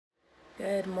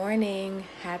Good morning.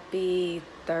 Happy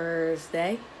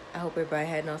Thursday. I hope everybody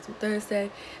had an awesome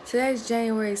Thursday. Today's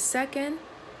January 2nd.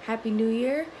 Happy New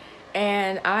Year.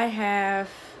 And I have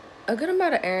a good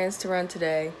amount of errands to run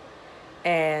today.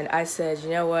 And I said, you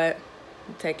know what?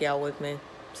 I'll take y'all with me.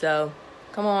 So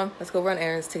come on, let's go run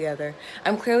errands together.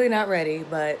 I'm clearly not ready,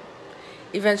 but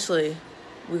eventually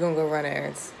we're going to go run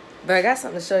errands. But I got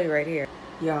something to show you right here.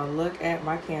 Y'all, look at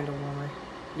my candle warmer.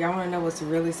 Y'all want to know what's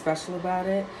really special about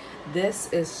it?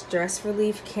 This is Stress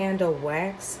Relief Candle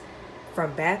Wax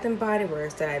from Bath and Body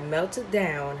Works that I melted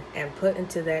down and put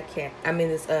into that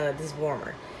this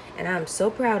warmer. And I'm so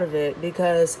proud of it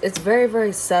because it's very,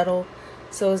 very subtle.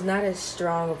 So it's not as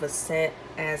strong of a scent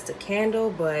as the candle,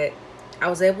 but I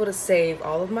was able to save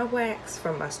all of my wax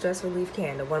from my Stress Relief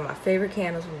candle, one of my favorite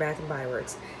candles from Bath and Body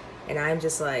Works. And I'm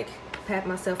just like, pat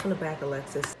myself on the back,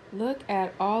 Alexis. Look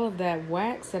at all of that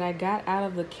wax that I got out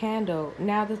of the candle.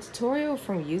 Now the tutorial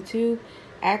from YouTube,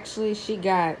 actually she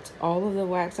got all of the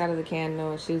wax out of the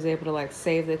candle. She was able to like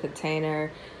save the container,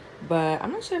 but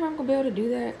I'm not sure if I'm gonna be able to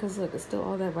do that because look, it's still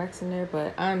all that wax in there,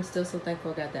 but I'm still so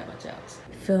thankful I got that much out.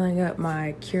 Filling up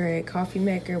my Keurig coffee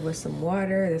maker with some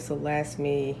water. This will last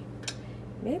me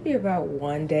maybe about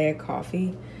one day of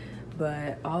coffee.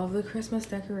 But all of the Christmas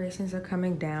decorations are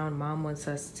coming down. Mom wants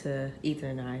us to,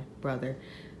 Ethan and I, brother,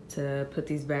 to put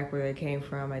these back where they came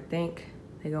from. I think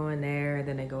they go in there and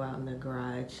then they go out in the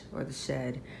garage or the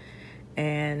shed.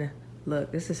 And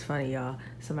look, this is funny, y'all.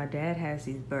 So my dad has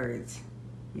these birds,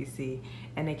 you see,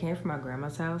 and they came from my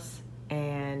grandma's house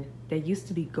and they used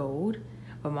to be gold,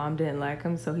 but Mom didn't like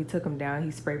them, so he took them down. He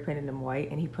spray painted them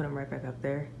white and he put them right back up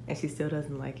there, and she still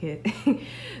doesn't like it.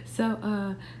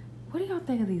 So, what do y'all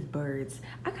think of these birds?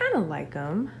 I kind of like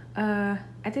them.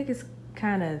 I think it's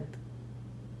kind of,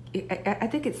 I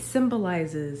think it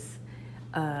symbolizes,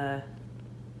 like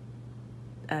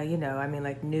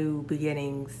new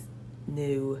beginnings,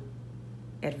 new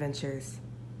adventures,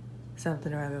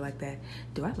 something or other like that.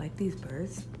 Do I like these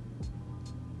birds?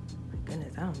 My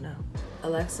goodness, I don't know.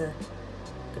 Alexa,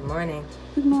 good morning.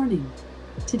 Good morning.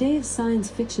 Today is Science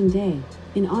Fiction Day,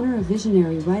 in honor of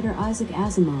visionary writer Isaac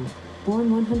Asimov,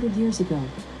 born 100 years ago.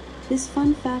 This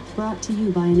fun fact brought to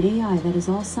you by an AI that is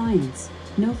all science,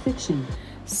 no fiction.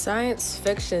 Science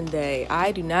Fiction Day.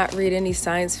 I do not read any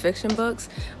science fiction books,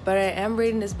 but I am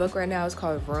reading this book right now. It's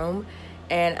called Room,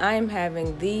 and I am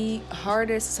having the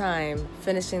hardest time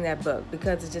finishing that book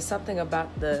because it's just something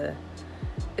about the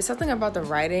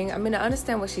writing. I mean, I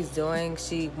understand what she's doing.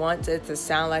 She wants it to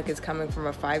sound like it's coming from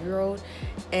a 5-year-old,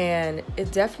 and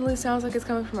it definitely sounds like it's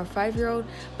coming from a 5-year-old,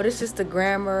 but it's just the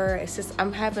grammar. It's just,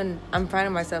 I'm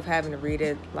finding myself having to read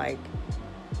it like,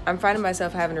 I'm finding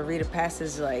myself having to read a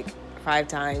passage like 5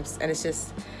 times, and it's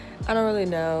just, I don't really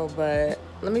know, but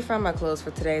let me find my clothes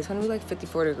for today. It's gonna be like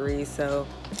 54 degrees, so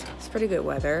it's pretty good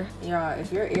weather. Y'all,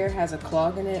 if your ear has a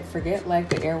clog in it, forget like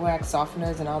the earwax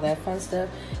softeners and all that fun stuff.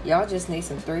 Y'all just need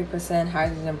some 3%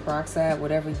 hydrogen peroxide,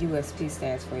 whatever USP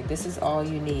stands for. This is all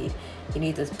you need. You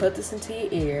need to put this into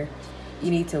your ear.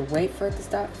 You need to wait for it to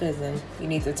stop fizzing. You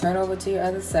need to turn over to your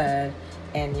other side,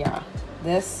 and yeah,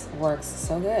 this works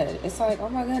so good. It's like, oh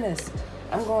my goodness,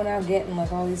 I'm going out getting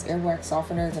like all these earwax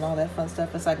softeners and all that fun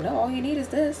stuff. It's like, no, all you need is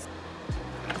this.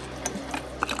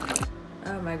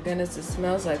 Oh my goodness, it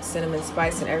smells like cinnamon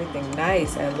spice and everything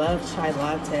nice. I love chai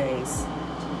lattes.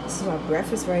 This is my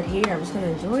breakfast right here. I'm just gonna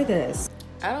enjoy this.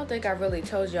 I don't think I really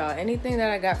told y'all anything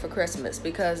that I got for Christmas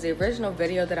because the original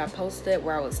video that I posted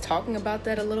where I was talking about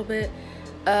that a little bit,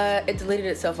 it deleted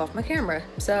itself off my camera.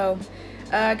 So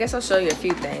I guess I'll show you a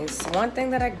few things. One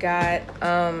thing that I got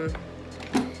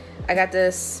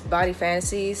this Body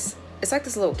Fantasies. It's like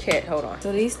this little kit, hold on.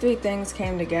 So these 3 things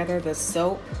came together, the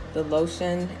soap, the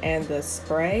lotion, and the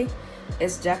spray.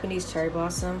 It's Japanese cherry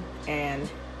blossom, and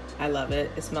I love it.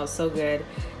 It smells so good.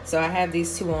 So I have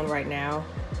these 2 on right now.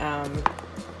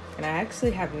 And I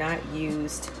actually have not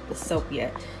used the soap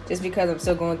yet, just because I'm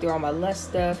still going through all my Lush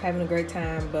stuff, having a great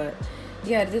time. But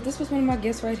yeah, this was one of my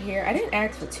gifts right here. I didn't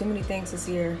ask for too many things this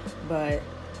year, but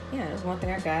yeah, that's one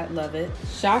thing I got. Love it.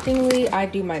 Shockingly, I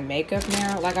do my makeup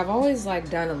now. Like, I've always like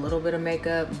done a little bit of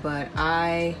makeup, but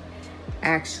I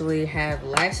actually have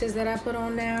lashes that I put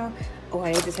on now. Oh,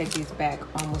 I need to take these back.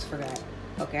 Almost forgot.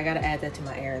 Okay, I gotta add that to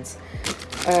my errands.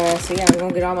 So yeah, I'm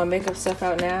gonna get all my makeup stuff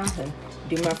out now and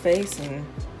do my face, and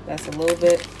that's a little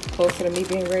bit closer to me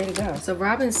being ready to go. So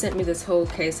Robin sent me this whole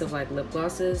case of like lip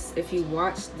glosses. If you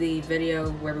watched the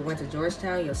video where we went to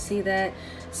Georgetown, you'll see that.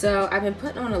 So I've been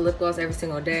putting on a lip gloss every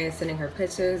single day and sending her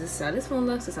pictures. This is how this one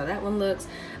looks, this is how that one looks.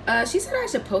 She said I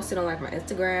should post it on like my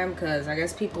Instagram because I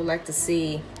guess people like to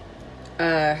see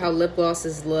how lip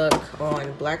glosses look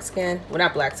on black skin. Well,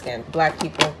 not black skin, black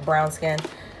people, brown skin.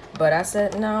 But I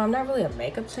said, no, I'm not really a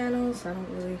makeup channel, so I don't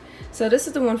really. So this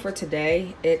is the one for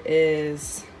today. It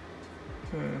is,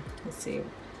 let's see,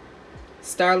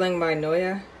 Starling by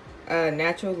Noya.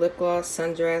 Natural lip gloss,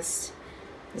 sundressed.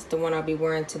 It's the one I'll be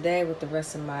wearing today with the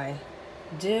rest of my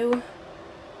do.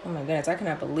 Oh my goodness, I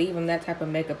cannot believe I'm that type of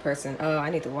makeup person. Oh,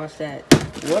 I need to watch that.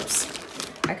 Whoops.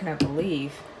 I cannot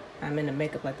believe I'm into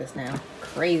makeup like this now.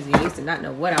 Crazy. I used to not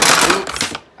know what I was.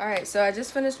 Oops. Alright, so I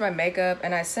just finished my makeup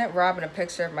and I sent Robin a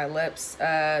picture of my lips.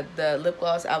 The lip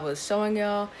gloss I was showing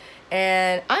y'all.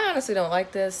 And I honestly don't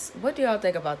like this. What do y'all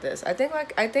think about this? I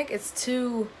think it's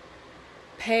too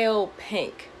pale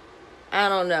pink. I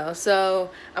don't know.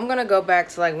 So I'm gonna go back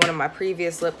to like one of my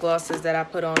previous lip glosses that I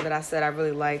put on that I said I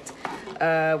really liked.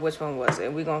 Which one was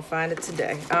it? We're gonna find it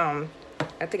today. I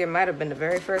think it might have been the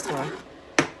very first one.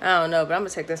 I don't know, but I'm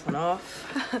gonna take this one off.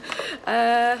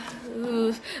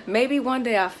 Maybe one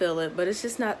day I'll feel it, but it's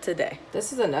just not today.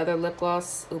 This is another lip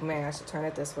gloss. Oh man, I should turn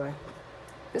it this way.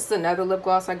 This is another lip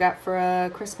gloss I got for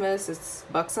Christmas. It's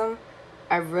Buxom.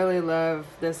 I really love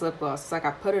this lip gloss. It's like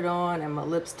I put it on and my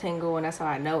lips tingle, and that's how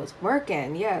I know it's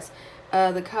working. Yes.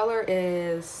 The color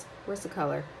is, where's the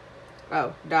color?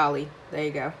 Oh, Dolly. There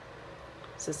you go.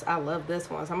 It's just, I love this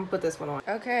one, so I'm gonna put this one on.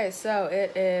 Okay, so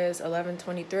it is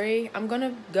 11:23. I'm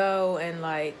gonna go in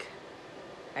like,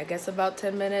 I guess about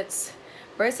 10 minutes.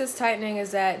 Braces tightening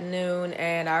is at noon,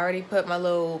 and I already put my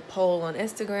little poll on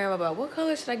Instagram about what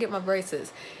color should I get my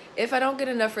braces. If I don't get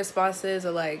enough responses,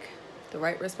 or like the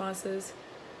right responses,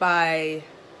 by,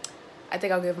 I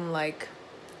think I'll give them like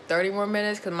 30 more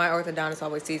minutes, because my orthodontist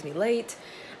always sees me late.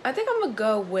 I think I'm gonna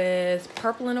go with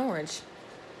purple and orange.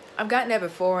 I've gotten that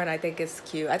before and I think it's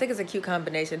cute. I think it's a cute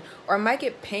combination. Or I might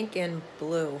get pink and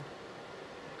blue.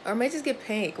 Or I may just get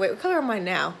pink. Wait, what color am I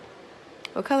now?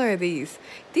 What color are these?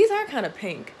 These are kind of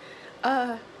pink.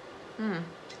 That's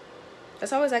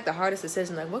always like the hardest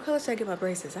decision. Like, what color should I get my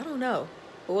braces? I don't know.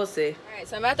 But we'll see. Alright,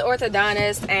 so I'm at the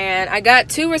orthodontist and I got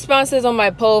 2 responses on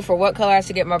my poll for what color I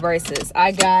should get my braces.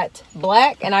 I got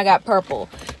black and I got purple.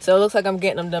 So it looks like I'm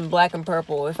getting them done black and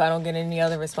purple if I don't get any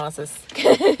other responses.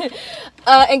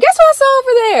 And guess what I saw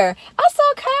over there? I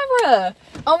saw Kyra.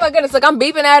 Oh my goodness, like I'm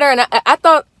beeping at her and I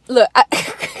thought, look,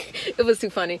 it was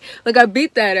too funny. Like I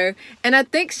beeped at her and I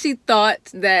think she thought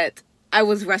that I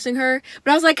was rushing her,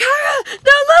 but I was like, Kyra,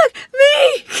 don't look,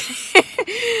 me.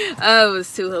 Oh, it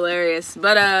was too hilarious.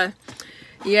 But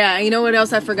yeah, you know what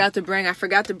else I forgot to bring? I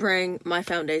forgot to bring my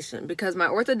foundation, because my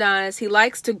orthodontist, he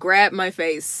likes to grab my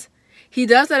face. He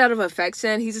does that out of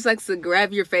affection. He just likes to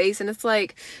grab your face, and it's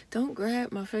like, don't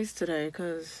grab my face today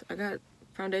because I got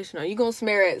foundation on. You're gonna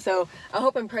smear it. So I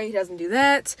hope and pray he doesn't do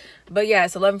that. But yeah,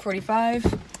 it's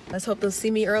 11:45. Let's hope they'll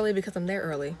see me early because I'm there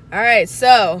early. All right,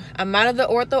 so I'm out of the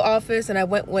ortho office and I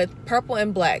went with purple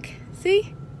and black.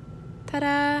 See?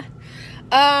 Ta-da!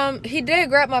 He did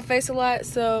grab my face a lot,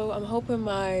 so I'm hoping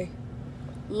my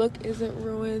look isn't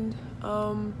ruined.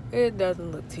 It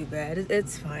doesn't look too bad.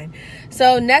 It's fine.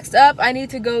 So next up, I need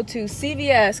to go to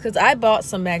CVS because I bought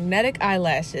some magnetic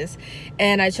eyelashes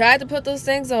and I tried to put those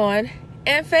things on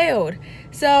and failed.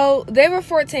 So they were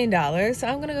 $14, so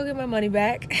I'm gonna go get my money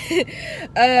back.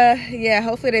 Yeah,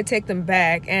 hopefully they take them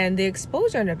back. And the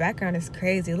exposure in the background is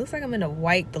crazy. It looks like I'm in a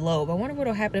white globe. I wonder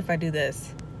what'll happen if I do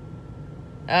this.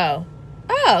 Oh,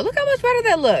 look how much better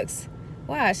that looks.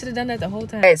 Wow, I should have done that the whole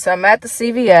time. Okay, so I'm at the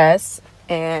CVS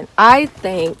and I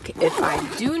think if I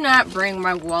do not bring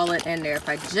my wallet in there, if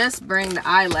I just bring the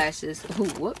eyelashes, ooh,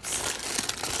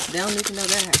 whoops, they don't need to know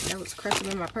that was crushed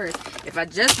in my purse. If I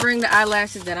just bring the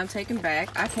eyelashes that I'm taking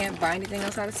back, I can't buy anything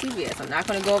else out of CVS. I'm not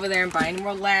going to go over there and buy any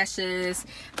more lashes.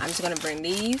 I'm just going to bring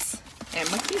these and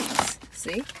my keys.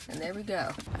 See? And there we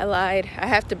go. I lied. I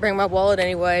have to bring my wallet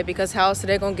anyway because how else are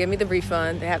they going to give me the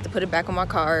refund? They have to put it back on my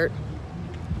card.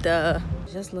 Duh.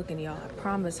 Just looking, y'all. I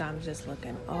promise I'm just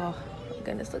looking. Oh, my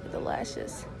goodness. Look at the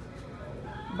lashes.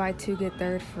 Buy 2, get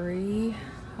 3rd free.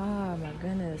 Oh, my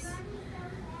goodness.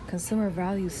 Consumer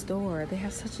value store. They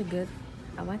have such a good,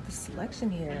 I like the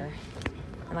selection here.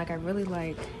 And like I really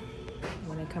like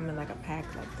when they come in like a pack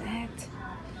like that.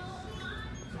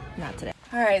 Not today.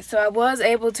 Alright, so I was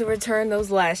able to return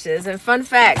those lashes. And fun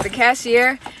fact, the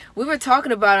cashier, we were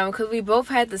talking about them because we both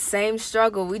had the same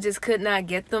struggle. We just could not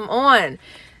get them on.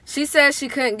 She said she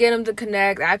couldn't get them to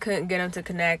connect. I couldn't get them to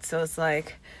connect. So it's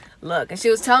like, look. And she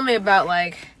was telling me about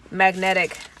like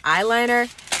magnetic eyeliner.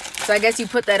 So I guess you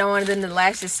put that on and then the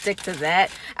lashes stick to that.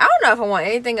 I don't know if I want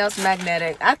anything else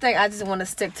magnetic. I think I just want to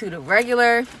stick to the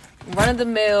regular,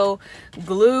 run-of-the-mill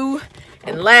glue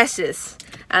and lashes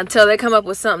until they come up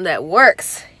with something that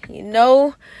works. You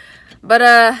know,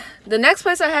 But the next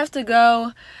place I have to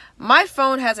go, my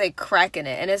phone has a crack in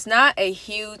it, and it's not a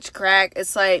huge crack.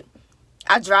 It's like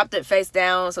I dropped it face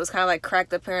down, so it's kind of like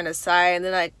cracked up here on the side, and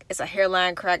then like it's a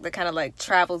hairline crack that kind of like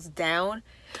travels down.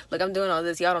 Look, I'm doing all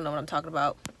this. Y'all don't know what I'm talking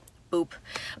about. Boop.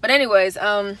 But anyways,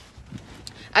 I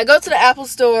go to the Apple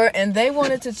store, and they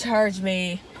wanted to charge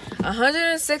me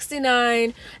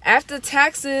 $169 after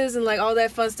taxes and like all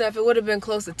that fun stuff. It would have been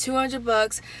close to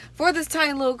 $200 for this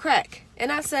tiny little crack.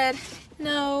 And I said,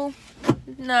 no,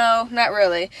 not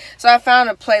really. So I found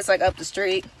a place like up the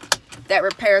street that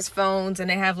repairs phones, and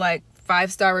they have like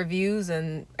 5-star reviews,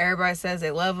 and everybody says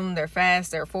they love them, they're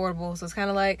fast, they're affordable. So it's kind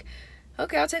of like,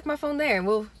 okay, I'll take my phone there and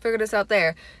we'll figure this out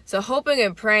there. So hoping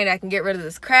and praying I can get rid of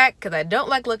this crack, because I don't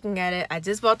like looking at it. I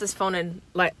just bought this phone in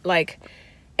like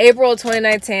April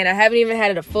 2019. I haven't even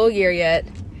had it a full year yet,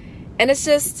 and it's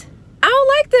just, I don't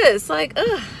like this. Like,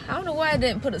 ugh, I don't know why I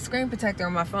didn't put a screen protector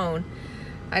on my phone.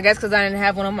 I guess because I didn't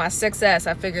have one on my 6S.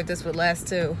 I figured this would last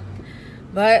too.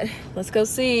 But let's go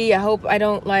see. I hope I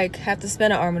don't like have to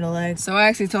spend an arm and a leg. So I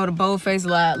actually told a bold-faced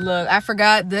lie. Look, I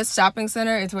forgot this shopping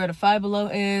center is where the Five Below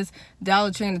is,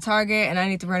 Dollar Tree and the Target, and I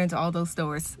need to run into all those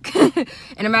stores. And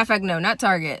a matter of fact, no, not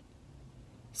Target.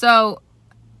 So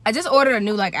I just ordered a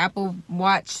new like Apple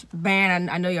Watch band.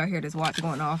 I know y'all hear this watch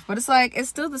going off, but it's like, it's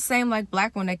still the same like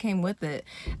black one that came with it.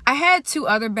 I had 2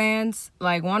 other bands.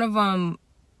 Like one of them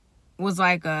was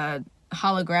like a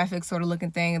holographic sort of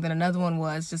looking thing, and then another one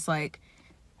was just like,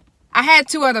 I had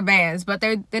 2 other bands, but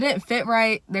they didn't fit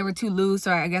right. They were too loose,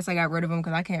 so I guess I got rid of them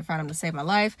because I can't find them to save my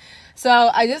life. So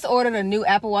I just ordered a new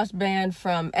Apple Watch band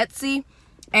from Etsy,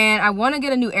 and I want to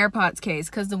get a new AirPods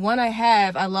case because the one I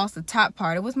have, I lost the top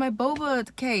part. It was my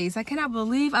boba case. I cannot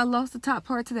believe I lost the top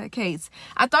part to that case.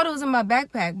 I thought it was in my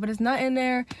backpack, but it's not in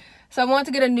there. So I want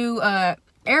to get a new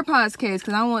AirPods case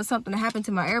because I don't want something to happen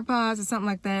to my AirPods or something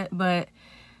like that. But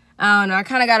I don't know. I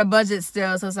kind of got a budget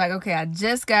still, so it's like, okay, I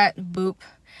just got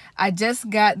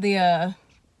the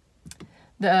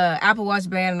Apple Watch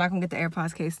band. I'm not gonna get the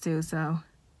AirPods case too, so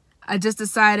I just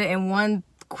decided in one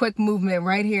quick movement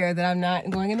right here that I'm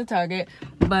not going into Target,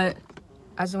 but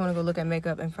I just want to go look at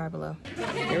makeup and Five Below.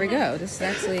 Here we go. This is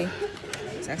actually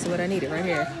what I needed right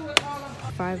here.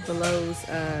 Five Below's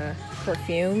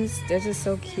perfumes. They're just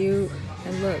so cute.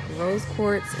 And look, rose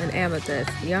quartz and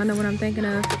amethyst. Y'all know what I'm thinking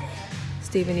of?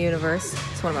 Steven Universe.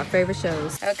 It's one of my favorite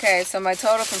shows. Okay, so my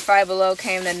total from Five Below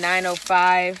came to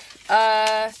 $905.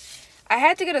 I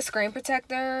had to get a screen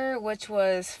protector, which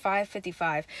was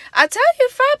 $555. I tell you,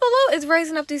 Five Below is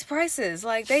raising up these prices.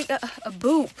 Like, they a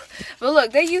boop. But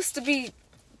look, they used to be,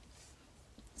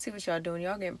 see what y'all doing.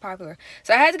 Y'all getting popular.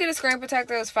 So I had to get a screen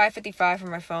protector. It was $555 for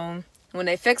my phone. When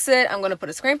they fix it, I'm going to put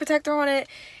a screen protector on it.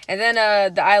 And then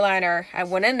the eyeliner I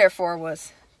went in there for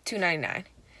was $2.99.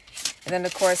 And then,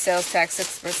 of course, sales tax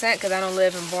 6% because I don't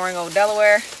live in boring old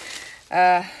Delaware.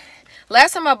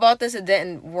 Last time I bought this, it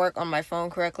didn't work on my phone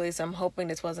correctly, so I'm hoping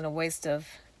this wasn't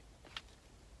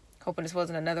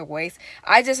another waste.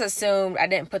 I just assumed I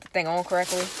didn't put the thing on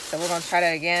correctly, so we're going to try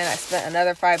that again. I spent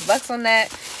another $5 on that.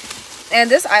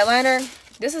 And this eyeliner,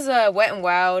 this is a Wet n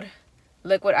Wild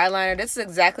liquid eyeliner. This is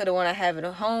exactly the one I have at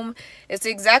home. It's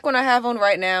the exact one I have on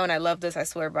right now, and I love this. I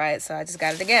swear by it, so I just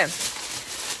got it again.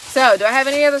 So, do I have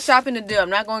any other shopping to do? I'm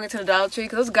not going into the Dollar Tree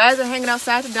because those guys are hanging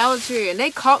outside the Dollar Tree, and they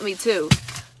caught me too.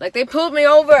 Like, they pulled me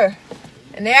over,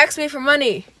 and they asked me for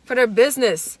money for their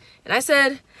business. And I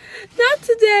said, not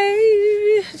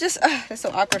today. Just, that's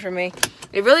so awkward for me.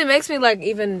 It really makes me, like,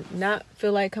 even not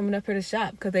feel like coming up here to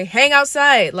shop because they hang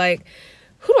outside. Like,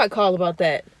 who do I call about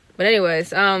that? But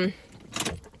anyways, I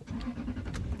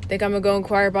think I'm gonna go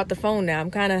inquire about the phone now.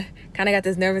 I'm kind of got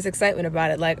this nervous excitement about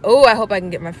it. Like, oh, I hope I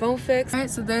can get my phone fixed. All right,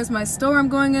 so there's my store I'm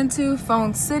going into,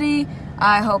 Phone City.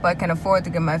 I hope I can afford to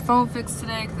get my phone fixed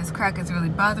today because this crack is really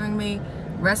bothering me.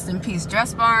 Rest in peace,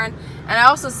 Dress Barn. And I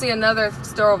also see another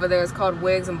store over there. It's called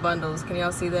Wigs and Bundles. Can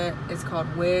y'all see that? It's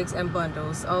called Wigs and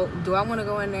Bundles. Oh, do I want to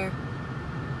go in there?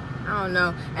 I don't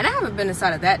know. And I haven't been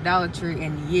inside of that Dollar Tree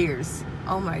in years.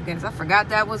 Oh my goodness, I forgot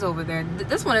that was over there.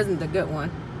 This one isn't the good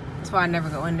one. That's why I never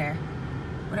go in there.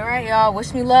 But all right, y'all,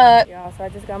 wish me luck. Y'all, so I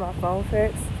just got my phone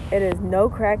fixed. It is no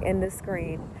crack in the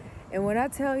screen. And when I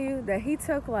tell you that he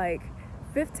took like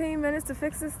 15 minutes to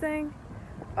fix this thing,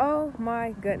 oh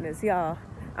my goodness, y'all.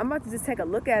 I'm about to just take a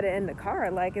look at it in the car.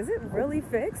 Like, is it really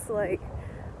fixed? Like,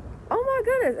 oh my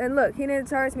goodness. And look, he didn't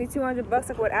charge me $200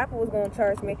 like what Apple was going to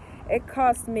charge me. It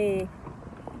cost me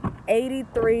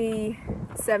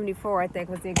 $83.74, I think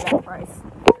was the exact price.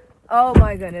 Oh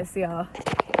my goodness, y'all.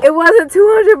 It wasn't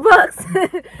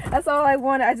 $200. That's all I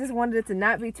wanted. I just wanted it to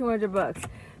not be $200.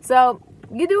 So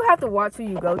you do have to watch who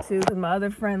you go to, because my other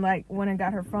friend like went and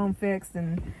got her phone fixed,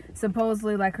 and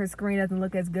supposedly like her screen doesn't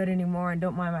look as good anymore. And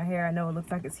don't mind my hair, I know it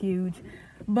looks like it's huge,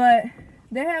 but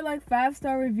they had like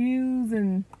 5-star reviews,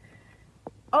 and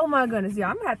oh my goodness, yeah,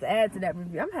 I'm gonna have to add to that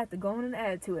review. I'm gonna have to go on and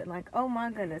add to it. Like, oh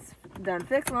my goodness, done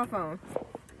fixed my phone.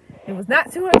 It was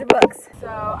not $200. So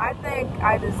I think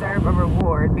I deserve a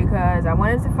reward because I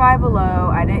went into Five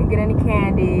Below, I didn't get any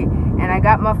candy, and I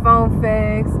got my phone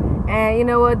fixed. And you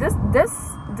know what? This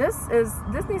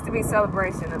needs to be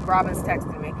celebration. And Robin's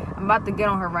texting me. I'm about to get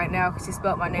on her right now because she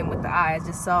spelled my name with the I. I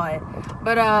just saw it.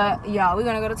 But y'all, we're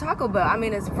gonna go to Taco Bell. I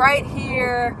mean, it's right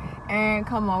here, and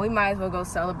come on, we might as well go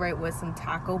celebrate with some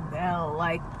Taco Bell.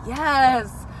 Like,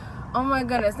 yes. Oh my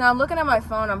goodness. Now I'm looking at my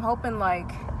phone. I'm hoping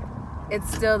like it's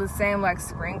still the same like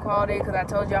screen quality, because I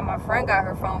told y'all my friend got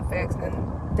her phone fixed,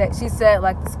 and that she said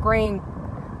like the screen,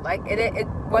 like it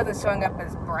wasn't showing up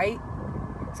as bright.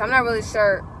 So I'm not really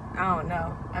sure. I don't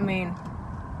know. I mean,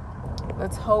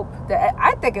 let's hope that,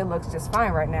 I think it looks just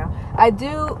fine right now. I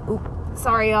do,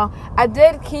 sorry y'all, I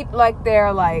did keep like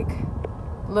their like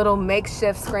little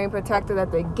makeshift screen protector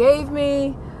that they gave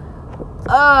me.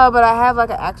 But I have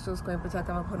like an actual screen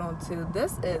protector I'm gonna put on too.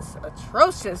 This is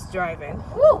atrocious driving.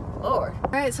 Woo, Lord.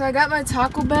 Alright, so I got my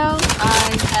Taco Bell.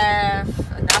 I have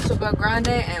a Nacho Bell Grande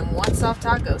and 1 soft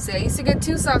taco. See, I used to get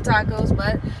 2 soft tacos,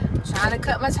 but I'm trying to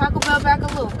cut my Taco Bell back a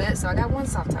little bit, so I got 1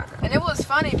 soft taco. And it was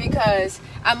funny because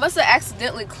I must have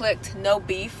accidentally clicked no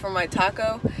beef for my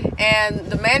taco, and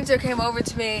the manager came over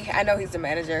to me. I know he's the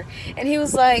manager, and he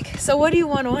was like, so what do you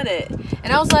want on it?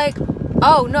 And I was like,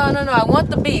 oh, no, I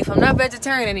want the beef. I'm not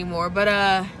vegetarian anymore, but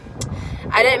I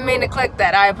didn't mean to click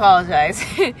that. I apologize.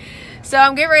 So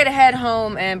I'm getting ready to head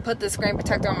home and put the screen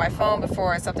protector on my phone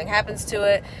before something happens to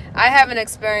it. I haven't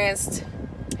experienced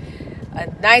a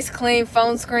nice clean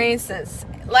phone screen since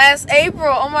last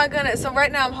April. Oh my goodness. So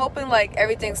right now I'm hoping like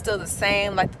everything's still the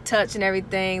same, like the touch and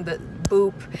everything, the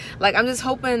boop. Like I'm just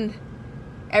hoping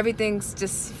everything's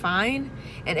just fine,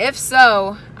 and if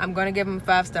so, I'm gonna give them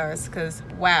 5 stars because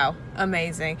wow,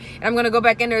 amazing. And I'm gonna go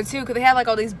back in there too because they had like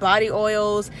all these body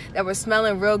oils that were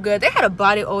smelling real good. They had a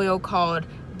body oil called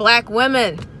Black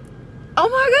Women. Oh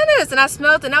my goodness. And I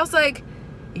smelled it and I was like,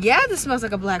 yeah, this smells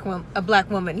like a black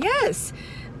woman. Yes.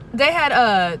 They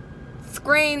had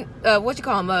screen what you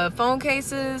call them, phone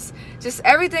cases, just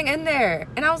everything in there.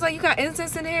 And I was like, you got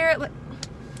incense in here? Like,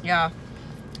 yeah.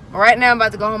 Right now I'm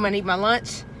about to go home and eat my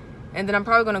lunch, and then I'm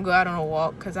probably gonna go out on a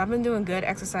walk because I've been doing good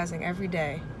exercising every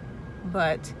day.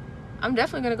 But I'm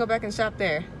definitely gonna go back and shop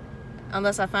there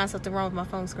unless I find something wrong with my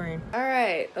phone screen. All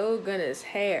right. Oh goodness,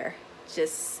 hair.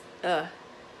 Just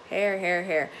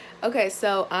hair. Okay,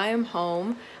 so I am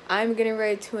home. I'm getting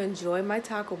ready to enjoy my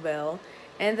Taco Bell,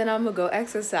 and then I'm gonna go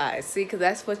exercise. See, because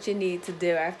that's what you need to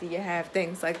do after you have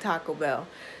things like Taco Bell.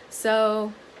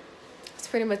 So that's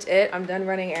pretty much it. I'm done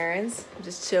running errands.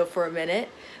 Just chill for a minute.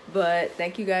 But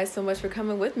thank you guys so much for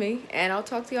coming with me, and I'll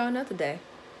talk to y'all another day.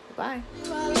 Bye.